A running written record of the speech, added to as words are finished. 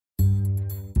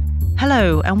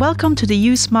Hello and welcome to the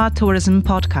EU Smart Tourism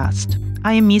podcast.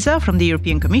 I am Misa from the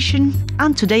European Commission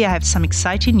and today I have some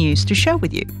exciting news to share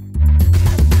with you.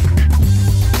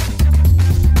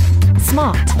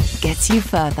 Smart gets you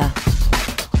further.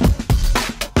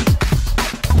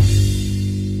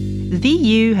 The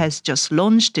EU has just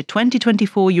launched the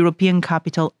 2024 European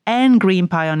Capital and Green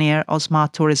Pioneer of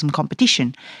Smart Tourism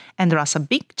competition, and there are some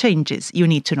big changes you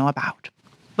need to know about.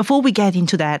 Before we get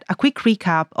into that, a quick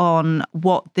recap on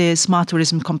what the Smart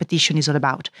Tourism competition is all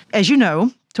about. As you know,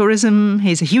 tourism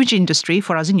is a huge industry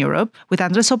for us in Europe, with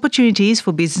endless opportunities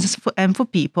for business and for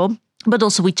people, but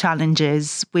also with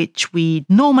challenges which we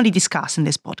normally discuss in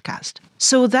this podcast.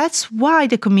 So that's why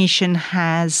the Commission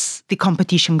has the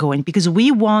competition going, because we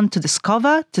want to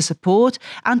discover, to support,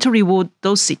 and to reward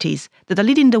those cities that are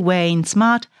leading the way in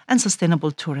smart and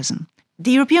sustainable tourism.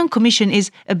 The European Commission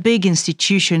is a big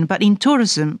institution, but in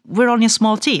tourism, we're only a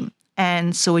small team.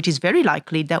 And so it is very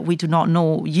likely that we do not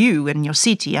know you and your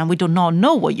city, and we do not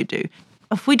know what you do.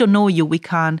 If we don't know you, we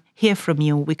can't hear from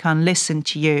you, we can't listen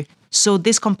to you. So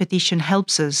this competition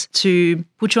helps us to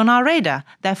put you on our radar.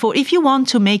 Therefore, if you want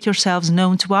to make yourselves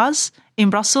known to us in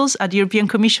Brussels at the European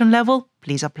Commission level,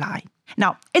 please apply.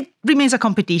 Now, it remains a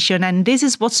competition, and this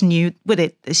is what's new with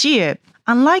it this year.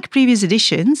 Unlike previous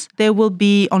editions, there will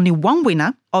be only one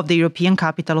winner of the European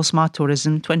Capital of Smart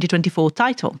Tourism 2024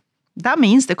 title. That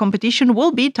means the competition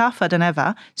will be tougher than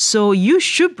ever, so you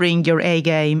should bring your A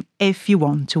game if you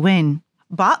want to win.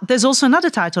 But there's also another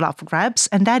title up for grabs,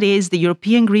 and that is the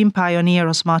European Green Pioneer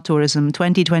of Smart Tourism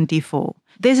 2024.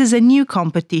 This is a new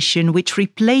competition which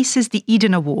replaces the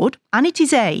Eden Award, and it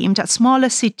is aimed at smaller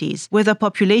cities with a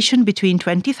population between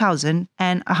 20,000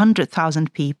 and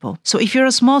 100,000 people. So if you're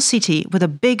a small city with a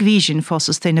big vision for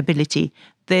sustainability,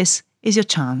 this is your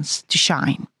chance to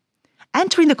shine.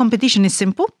 Entering the competition is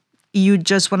simple. You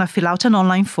just want to fill out an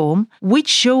online form which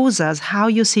shows us how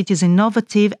your city is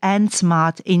innovative and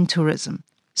smart in tourism.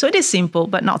 So it is simple,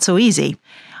 but not so easy.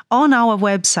 On our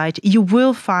website, you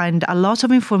will find a lot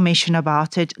of information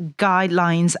about it,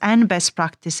 guidelines and best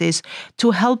practices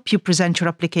to help you present your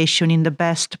application in the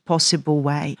best possible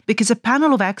way. Because a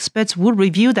panel of experts will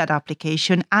review that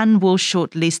application and will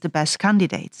shortlist the best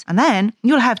candidates. And then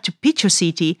you'll have to pitch your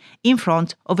city in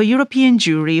front of a European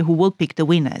jury who will pick the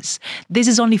winners. This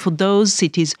is only for those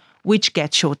cities which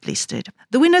get shortlisted.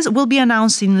 The winners will be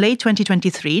announced in late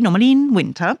 2023, normally in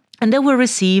winter, and they will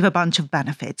receive a bunch of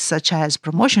benefits, such as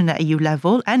promotion at EU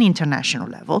level and international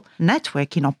level,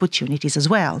 networking opportunities as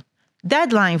well.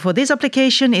 Deadline for this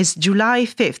application is July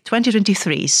 5th,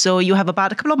 2023, so you have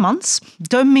about a couple of months.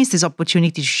 Don't miss this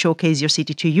opportunity to showcase your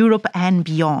city to Europe and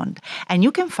beyond. And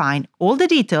you can find all the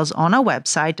details on our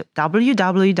website,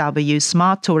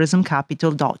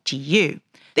 www.smarttourismcapital.eu.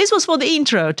 This was for the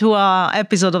intro to our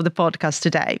episode of the podcast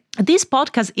today. This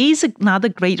podcast is another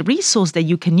great resource that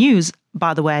you can use,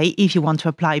 by the way, if you want to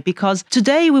apply, because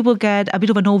today we will get a bit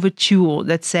of an overview,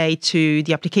 let's say, to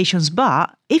the applications.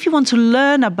 But if you want to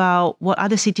learn about what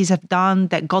other cities have done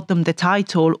that got them the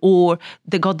title or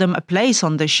that got them a place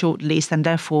on the short list and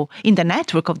therefore in the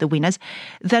network of the winners,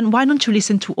 then why don't you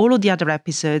listen to all of the other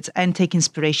episodes and take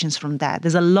inspirations from that?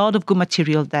 There's a lot of good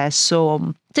material there.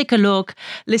 So take a look,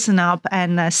 listen up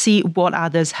and see what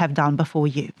others have done before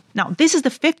you. Now, this is the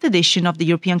 5th edition of the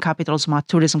European Capital Smart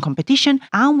Tourism competition,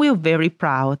 and we're very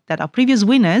proud that our previous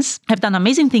winners have done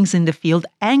amazing things in the field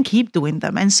and keep doing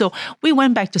them. And so we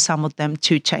went back to some of them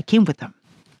to check in with them.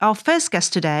 Our first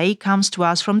guest today comes to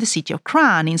us from the city of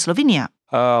Kranj in Slovenia.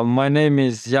 My name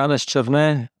is Janez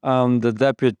Černe. I'm the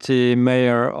deputy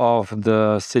mayor of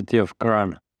the city of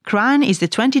Kranj. Kranj is the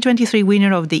 2023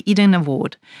 winner of the Eden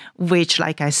Award, which,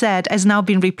 like I said, has now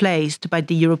been replaced by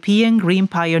the European Green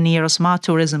Pioneer of Smart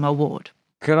Tourism Award.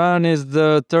 Kranj is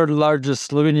the third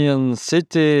largest Slovenian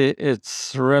city.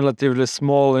 It's relatively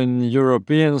small in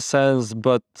European sense,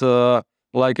 but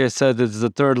like I said, it's the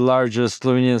third largest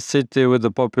Slovenian city with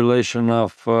a population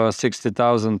of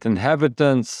 60,000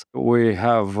 inhabitants. We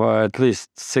have at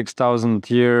least 6,000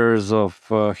 years of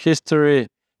history.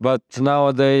 But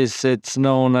nowadays it's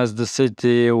known as the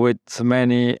city with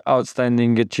many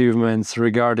outstanding achievements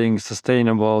regarding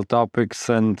sustainable topics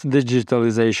and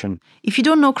digitalization. If you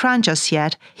don't know Kranj just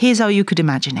yet, here's how you could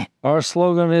imagine it. Our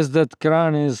slogan is that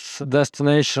Kranj is a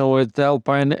destination with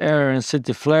alpine air and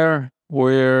city flair.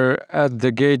 We're at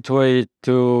the gateway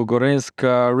to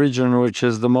Gorenjska region, which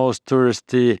is the most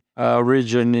touristy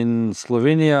region in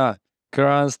Slovenia.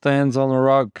 Kranj stands on a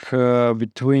rock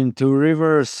between two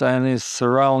rivers and is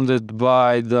surrounded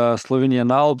by the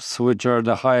Slovenian Alps, which are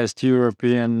the highest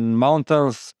European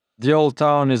mountains. The old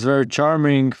town is very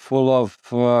charming, full of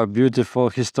beautiful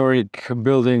historic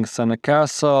buildings and a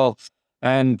castle.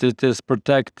 and it is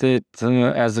protected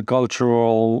as a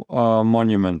cultural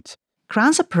monument.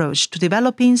 Kranj's approach to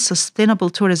developing sustainable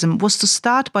tourism was to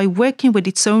start by working with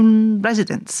its own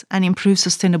residents and improve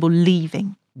sustainable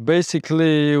living.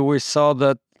 Basically, we saw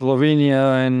that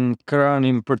Slovenia and Kranj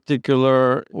in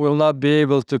particular will not be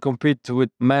able to compete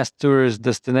with mass tourist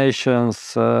destinations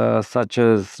such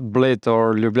as Bled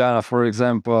or Ljubljana, for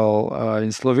example, in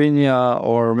Slovenia,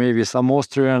 or maybe some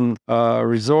Austrian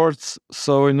resorts.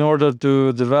 So in order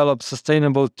to develop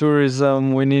sustainable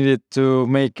tourism, we needed to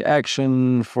make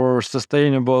action for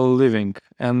sustainable living.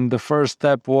 And the first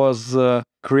step was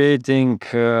creating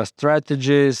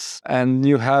strategies and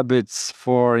new habits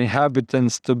for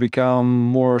inhabitants to become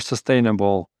more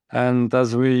sustainable. And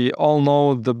as we all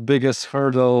know, the biggest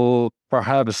hurdle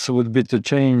perhaps would be to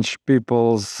change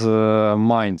people's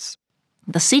minds.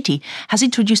 The city has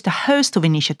introduced a host of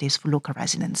initiatives for local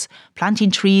residents, planting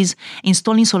trees,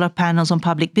 installing solar panels on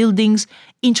public buildings,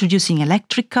 introducing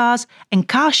electric cars and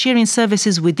car sharing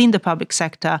services within the public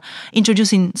sector,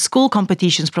 introducing school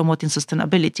competitions promoting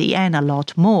sustainability, and a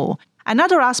lot more.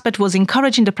 Another aspect was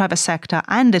encouraging the private sector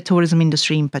and the tourism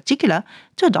industry in particular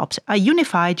to adopt a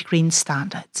unified green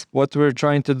standard. What we're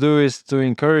trying to do is to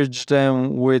encourage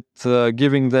them with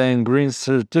giving them green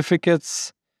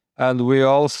certificates. And we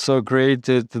also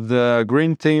created the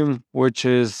Green Team, which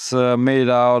is made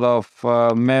out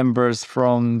of members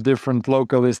from different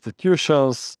local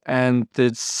institutions, and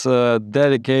it's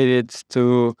dedicated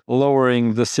to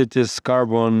lowering the city's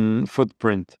carbon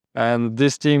footprint. And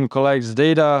this team collects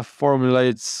data,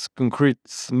 formulates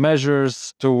concrete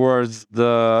measures towards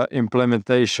the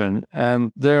implementation.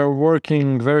 And they're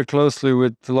working very closely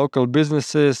with local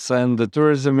businesses and the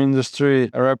tourism industry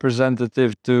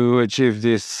representative to achieve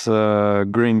these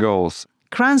green goals.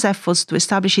 Kranj's efforts to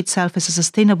establish itself as a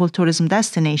sustainable tourism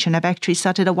destination have actually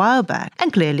started a while back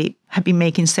and clearly have been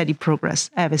making steady progress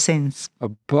ever since.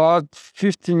 About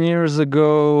 15 years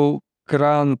ago,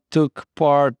 Kranj took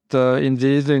part in the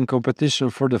eating competition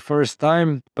for the first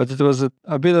time, but it was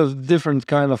a bit of different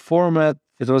kind of format.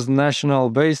 It was national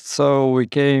based, so we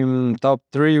came top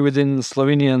 3 within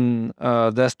Slovenian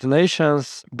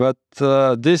destinations. But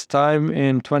this time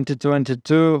in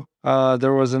 2022,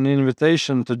 there was an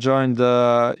invitation to join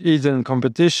the Eden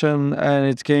competition, and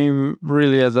it came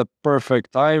really at the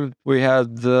perfect time. We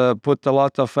had put a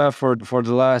lot of effort for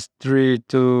the last 3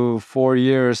 to 4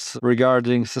 years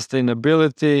regarding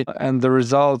sustainability, and the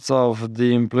results of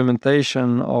the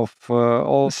implementation of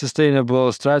all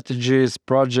sustainable strategies,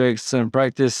 projects, and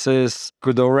practices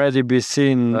could already be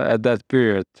seen at that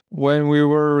period. When we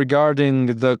were regarding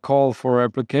the call for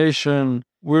application,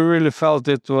 we really felt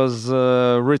it was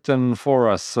written for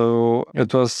us. So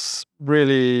it was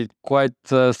really quite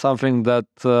something that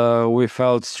we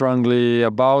felt strongly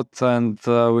about, and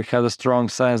we had a strong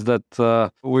sense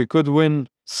that we could win.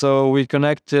 So we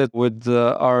connected with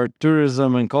our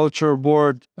tourism and culture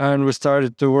board, and we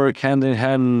started to work hand in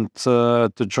hand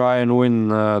to try and win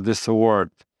this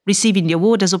award. Receiving the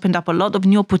award has opened up a lot of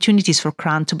new opportunities for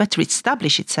Kranj to better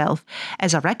establish itself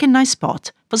as a recognized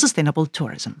spot for sustainable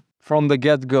tourism. From the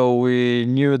get-go, we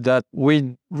knew that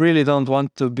we really don't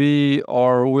want to be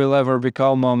or will ever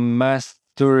become a mass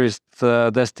tourist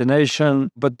destination,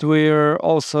 but we're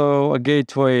also a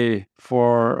gateway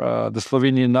for the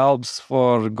Slovenian Alps,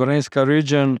 for Gorenjska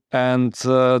region, and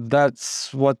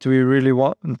that's what we really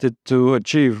wanted to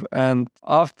achieve. And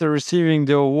after receiving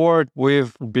the award,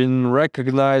 we've been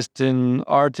recognized in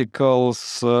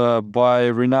articles by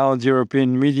renowned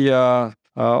European media,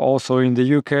 also in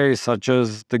the UK, such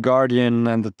as The Guardian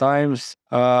and The Times,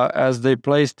 as they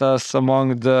placed us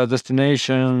among the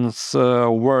destinations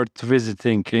worth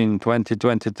visiting in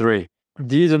 2023.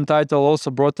 The Eden title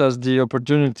also brought us the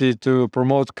opportunity to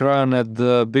promote Kranj at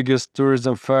the biggest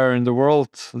tourism fair in the world,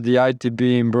 the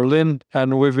ITB in Berlin,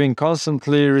 and we've been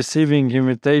constantly receiving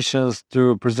invitations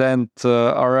to present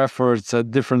our efforts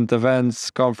at different events,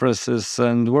 conferences,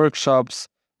 and workshops,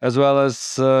 as well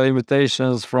as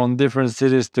invitations from different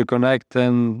cities to connect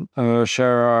and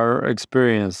share our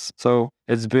experience. So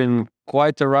it's been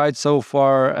quite a ride so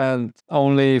far, and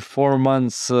only 4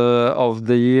 months of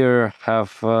the year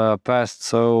have passed.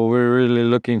 So we're really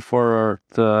looking forward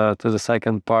to the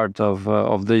second part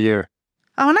of the year.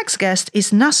 Our next guest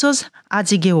is Nassos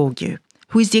Hadjigeorgiou,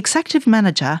 who is the executive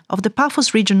manager of the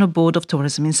Paphos Regional Board of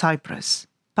Tourism in Cyprus.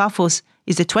 Paphos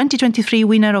is the 2023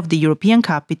 winner of the European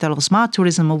Capital of Smart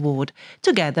Tourism Award,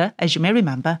 together, as you may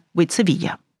remember, with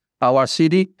Sevilla. Our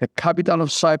city, the capital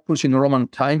of Cyprus in Roman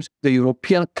times, the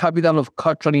European Capital of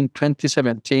Culture in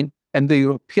 2017, and the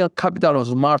European Capital of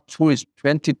Smart Tourism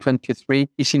 2023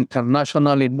 is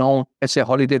internationally known as a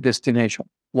holiday destination.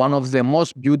 one of the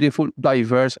most beautiful,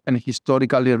 diverse, and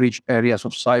historically rich areas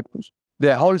of Cyprus.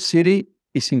 The whole city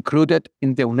is included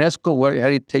in the UNESCO World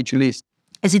Heritage List.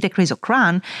 As it agrees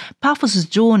Okran, Paphos'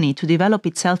 journey to develop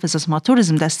itself as a smart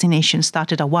tourism destination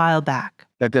started a while back.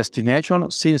 The destination,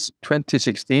 since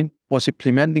 2016, was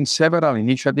implementing several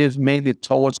initiatives mainly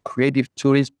towards creative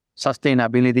tourism,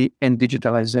 sustainability, and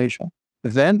digitalization.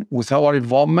 Then, with our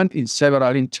involvement in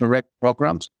several Interreg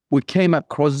programs, we came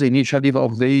across the initiative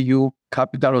of the EU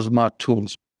Capital of Smart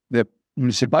Tools. The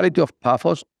municipality of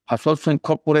Paphos has also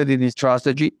incorporated in its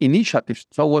strategy initiatives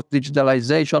towards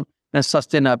digitalization and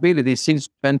sustainability since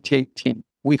 2018.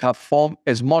 We have formed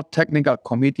a small technical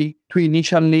committee to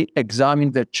initially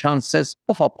examine the chances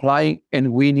of applying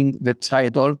and winning the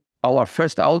title. Our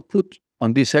first output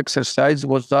on this exercise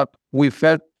was that we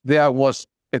felt there was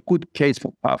a good case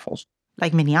for Paphos.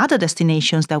 Like many other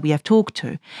destinations that we have talked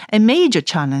to, a major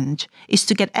challenge is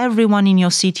to get everyone in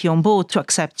your city on board to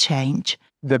accept change.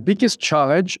 The biggest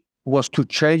challenge was to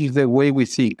change the way we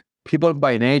think. People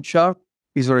by nature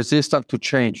is resistant to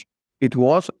change. It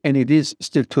was, and it is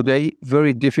still today,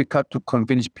 very difficult to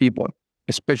convince people,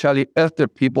 especially elder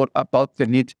people, about the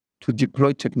need to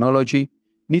deploy technology,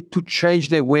 need to change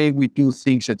the way we do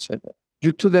things, etc.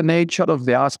 Due to the nature of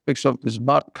the aspects of the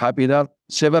smart capital,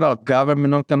 several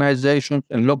government organizations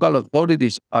and local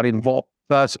authorities are involved.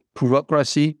 Thus,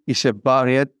 bureaucracy is a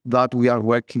barrier that we are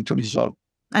working to resolve.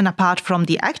 And apart from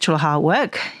the actual hard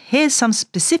work, here's some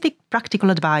specific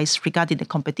practical advice regarding the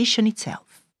competition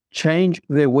itself. Change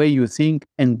the way you think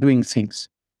and doing things.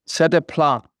 Set a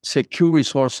plan, secure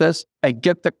resources, and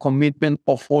get the commitment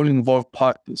of all involved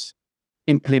parties.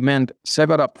 Implement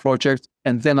several projects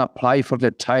and then apply for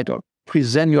the title.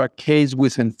 Present your case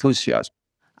with enthusiasm.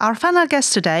 Our final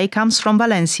guest today comes from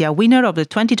Valencia, winner of the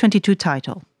 2022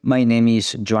 title. My name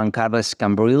is Joan Carles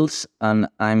Cambrils, and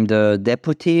I'm the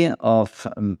deputy of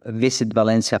Visit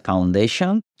Valencia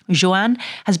Foundation. Joan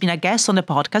has been a guest on the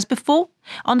podcast before,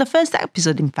 on the first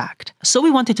episode, in fact. So we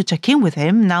wanted to check in with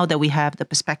him now that we have the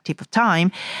perspective of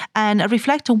time and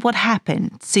reflect on what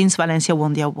happened since Valencia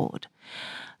won the award.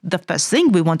 The first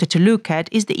thing we wanted to look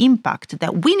at is the impact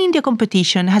that winning the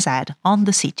competition has had on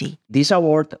the city. This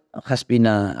award has been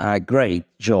a great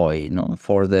joy,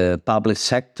 for the public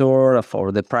sector,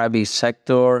 for the private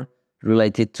sector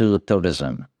related to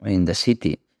tourism in the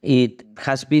city. It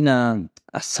has been a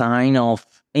sign of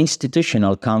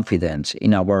institutional confidence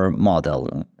in our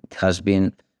model. It has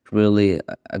been really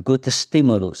a good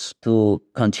stimulus to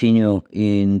continue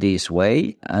in this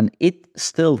way, and it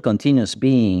still continues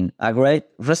being a great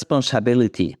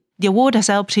responsibility. The award has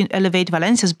helped elevate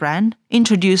Valencia's brand,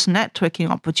 introduce networking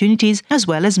opportunities, as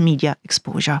well as media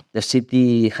exposure. The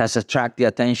city has attracted the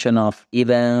attention of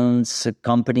events,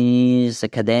 companies,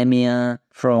 academia,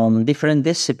 from different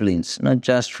disciplines, not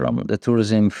just from the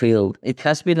tourism field. It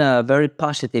has been a very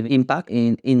positive impact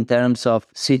in terms of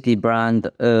city brand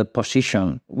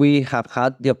position. We have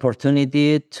had the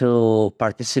opportunity to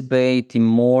participate in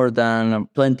more than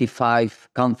 25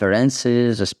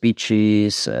 conferences,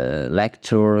 speeches,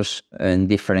 lectures in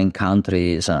different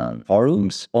countries and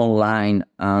forums, online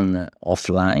and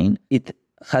offline. It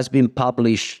has been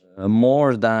published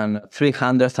more than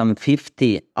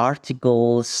 350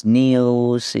 articles,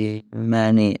 news in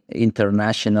many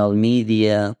international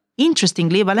media.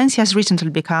 Interestingly, Valencia has recently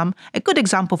become a good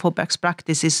example for best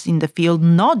practices in the field,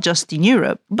 not just in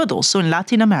Europe, but also in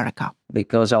Latin America.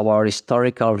 Because of our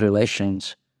historical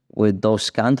relations with those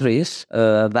countries,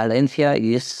 Valencia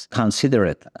is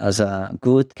considered as a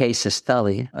good case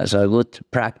study, as a good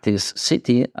practice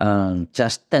city.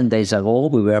 Just 10 days ago,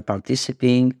 we were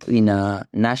participating in a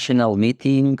national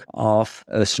meeting of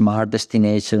smart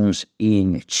destinations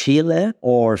in Chile,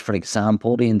 or, for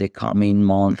example, in the coming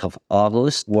month of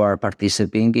August, we're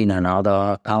participating in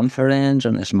another conference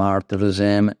on smart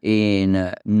tourism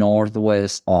in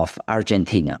northwest of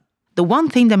Argentina. The one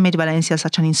thing that made Valencia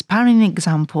such an inspiring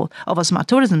example of a smart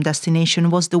tourism destination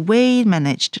was the way it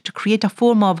managed to create a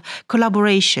form of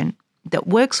collaboration that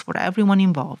works for everyone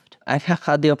involved. I have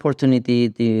had the opportunity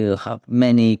to have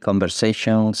many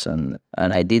conversations and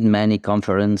I did many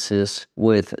conferences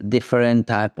with different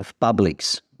type of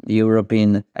publics.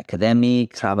 European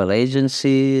academic, travel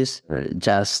agencies,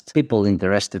 just people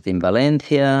interested in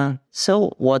Valencia.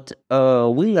 So what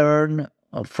we learn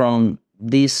from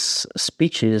these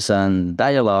speeches and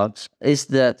dialogues is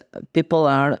that people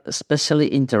are especially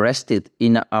interested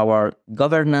in our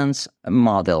governance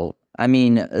model. I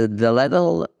mean, the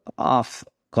level of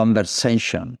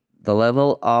conversation, the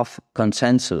level of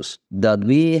consensus that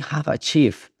we have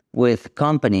achieved with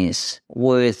companies,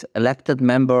 with elected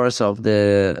members of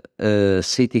the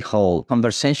city hall,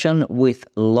 conversation with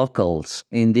locals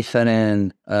in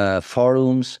different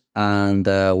forums and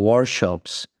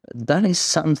workshops. That is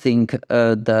something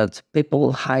that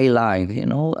people highlight,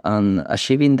 and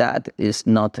achieving that is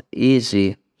not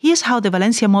easy. Here's how the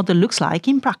Valencia model looks like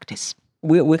in practice.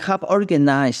 We have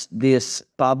organized this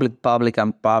public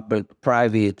and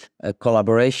public-private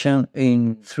collaboration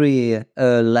in 3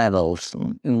 levels.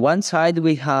 On one side,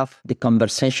 we have the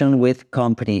conversation with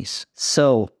companies.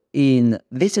 So in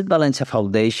Visit Valencia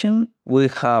Foundation, we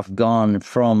have gone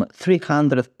from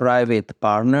 300 private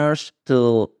partners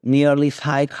to nearly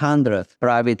 500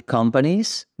 private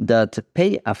companies that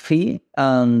pay a fee,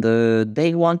 and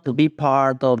they want to be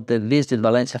part of the Visit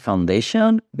Valencia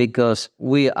Foundation because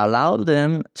we allow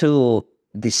them to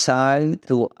decide,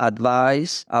 to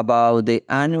advise about the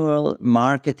annual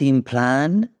marketing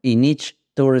plan in each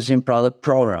tourism product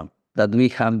program that we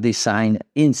have designed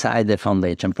inside the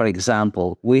foundation. For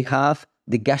example, we have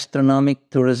the gastronomic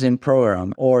tourism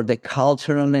program or the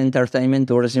cultural and entertainment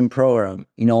tourism program.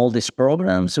 In all these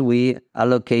programs, we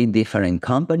allocate different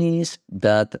companies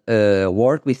that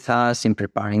work with us in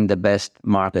preparing the best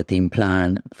marketing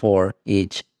plan for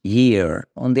each year.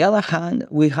 On the other hand,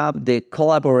 we have the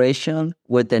collaboration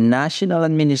with the national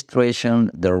administration,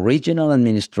 the regional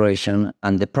administration,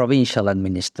 and the provincial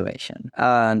administration.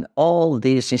 And all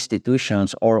these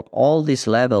institutions or all these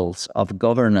levels of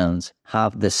governance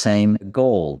have the same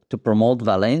goal: to promote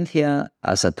Valencia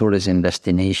as a tourism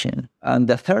destination. And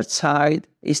the third side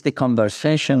is the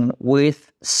conversation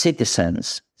with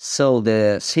citizens. So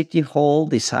the City Hall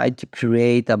decided to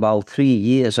create about 3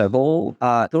 years ago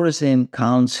a tourism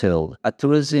council, a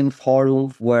tourism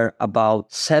forum where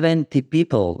about 70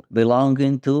 people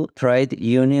belonging to trade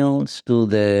unions, to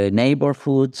the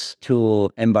neighborhoods,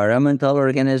 to environmental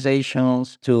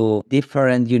organizations, to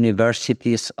different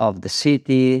universities of the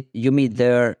city. You meet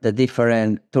there the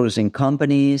different tourism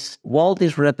companies. All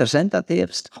these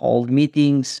representatives hold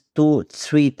meetings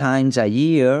 2-3 times a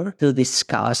year to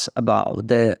discuss about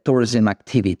the tourism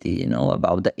activity,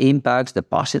 about the impacts, the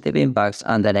positive impacts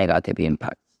and the negative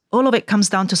impacts. All of it comes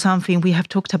down to something we have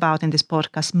talked about in this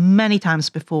podcast many times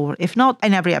before, if not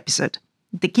in every episode.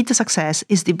 The key to success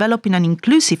is developing an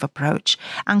inclusive approach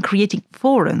and creating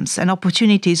forums and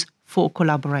opportunities for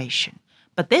collaboration.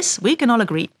 But this, we can all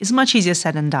agree, is much easier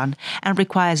said than done and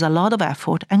requires a lot of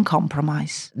effort and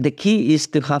compromise. The key is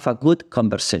to have a good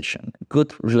conversation,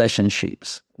 good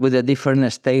relationships with the different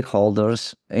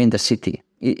stakeholders in the city.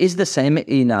 It's the same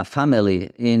in a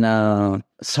family, in a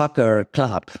soccer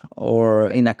club, or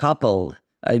in a couple.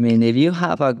 I mean, if you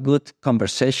have a good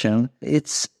conversation,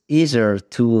 it's easier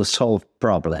to solve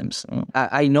problems.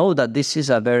 I know that this is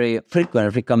a very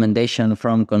frequent recommendation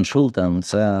from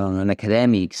consultants and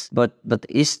academics, but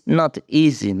it's not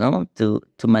easy,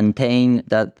 to maintain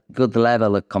that good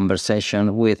level of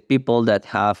conversation with people that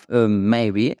have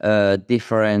maybe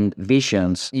different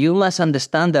visions. You must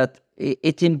understand that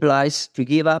it implies to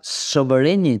give up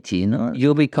sovereignty.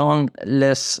 You become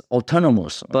less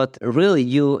autonomous, but really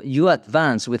you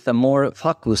advance with a more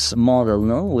focused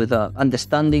model, with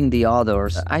understanding the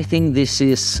others. I think this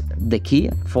is the key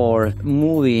for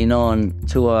moving on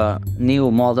to a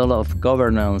new model of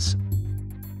governance.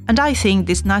 And I think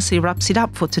this nicely wraps it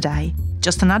up for today.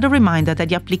 Just another reminder that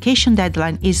the application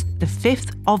deadline is the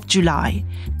 5th of July.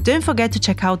 Don't forget to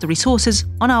check out the resources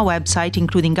on our website,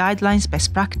 including guidelines,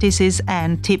 best practices,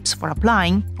 and tips for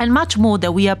applying, and much more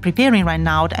that we are preparing right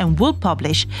now and will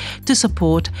publish to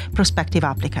support prospective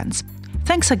applicants.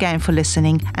 Thanks again for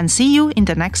listening, and see you in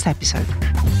the next episode.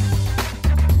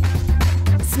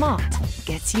 Smart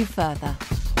gets you further.